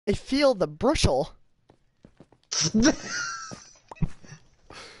I feel the brushel.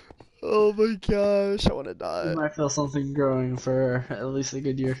 Oh my gosh, I want to You die. might feel something growing for at least a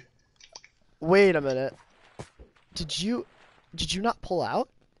good year. Wait a minute. Did you not pull out?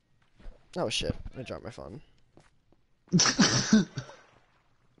 Oh shit, I dropped my phone.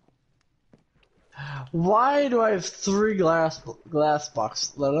 Why do I have 3 glass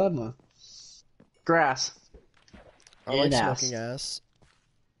box? Grass I like and smoking ass. ass.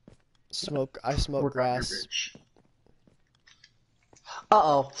 I smoke Work on your grass. bridge.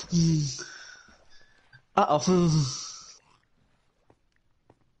 Uh-oh. Uh-oh.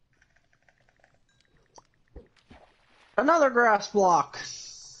 Another grass block.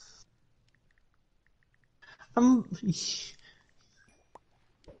 You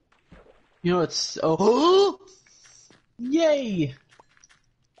know it's oh yay!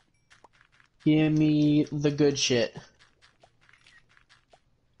 Give me the good shit.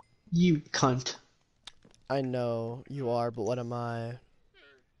 You cunt. I know you are, but what am I?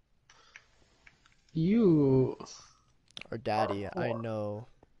 You Or are daddy, a I whore. know.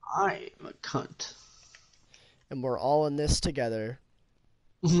 I'm a cunt. And we're all in this together.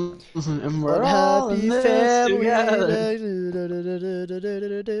 And we're all in Unhappy this family. together.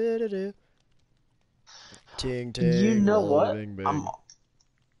 Ting You ting, know roll what? bing bing.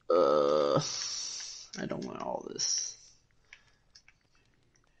 I don't want all this.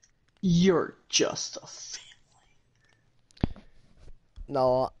 You're just a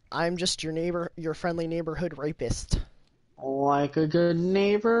No, I'm just your friendly neighborhood rapist. like a good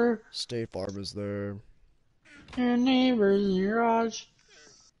neighbor. State Farm is there. Your neighbor's in your garage.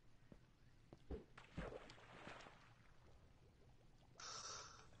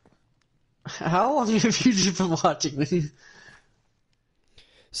 How long have you just been watching me?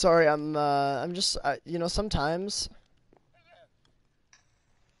 Sorry, I'm just, sometimes.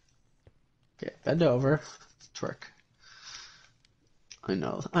 Okay, bend over. Twerk. I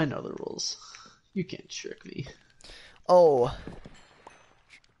know the rules. You can't trick me. Oh,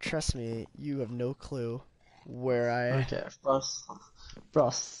 trust me, you have no clue where Okay, bro,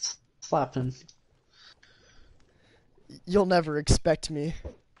 slapping. You'll never expect me.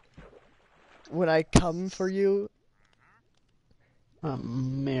 When I come for you,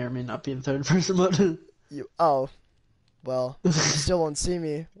 May or may not be in third person mode. oh, well, you still won't see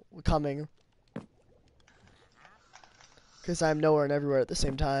me coming. Because I'm nowhere and everywhere at the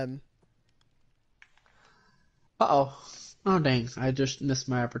same time. Uh-oh. Oh, dang. I just missed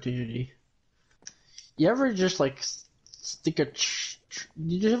my opportunity. You ever just, like, stick Did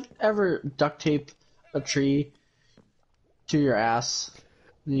you ever duct tape a tree to your ass?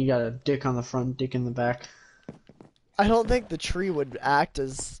 And you got a dick on the front, dick in the back? I don't think the tree would act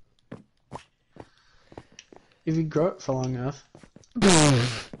as... If you grow it for long enough.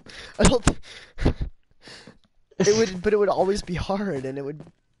 I don't... But it would always be hard, and it would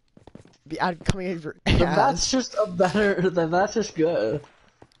be coming out of your ass. Then that's just good.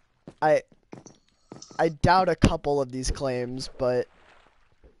 I doubt a couple of these claims, but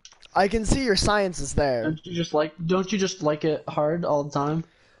I can see your science is there. Don't you just like it hard all the time?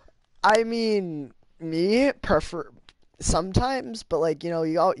 I mean, me prefer sometimes, but like,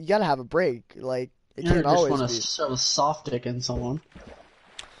 you gotta have a break. Like, it You can't never just always want to be. shove a soft dick in someone.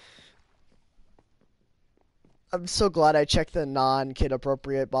 I'm so glad I checked the non-kid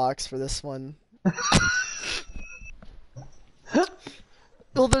appropriate box for this one.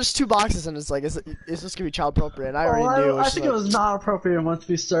 Well, there's 2 boxes, and it's like, is this gonna be child appropriate? And I already knew. I think it was not appropriate once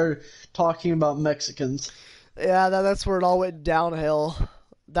we started talking about Mexicans. Yeah, that's where it all went downhill.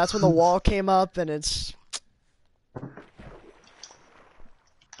 That's when the wall came up, and it's...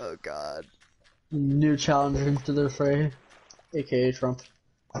 Oh, God. New challenger into the fray, aka Trump.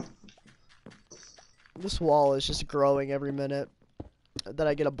 This wall is just growing every minute. Then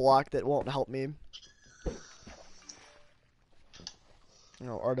I get a block that won't help me.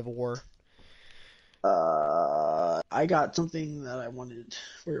 Art of War. I got something that I wanted.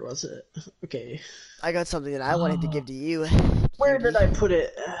 Where was it? Okay. I got something that I wanted to give to you. Where did I put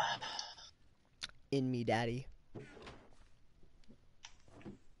it? In me, daddy.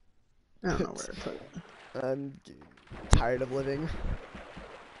 I don't know where I put it. I'm tired of living.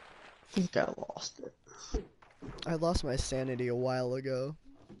 I think I lost it. I lost my sanity a while ago.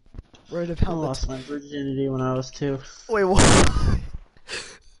 Right I about lost my virginity when I was 2. Wait, what?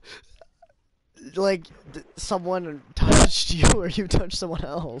 Like, someone touched you or you touched someone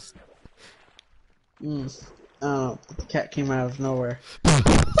else? I don't know. The cat came out of nowhere. And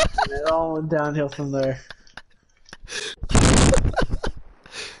it all went downhill from there.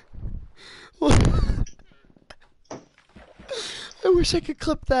 I wish I could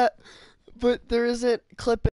clip that, but there isn't clip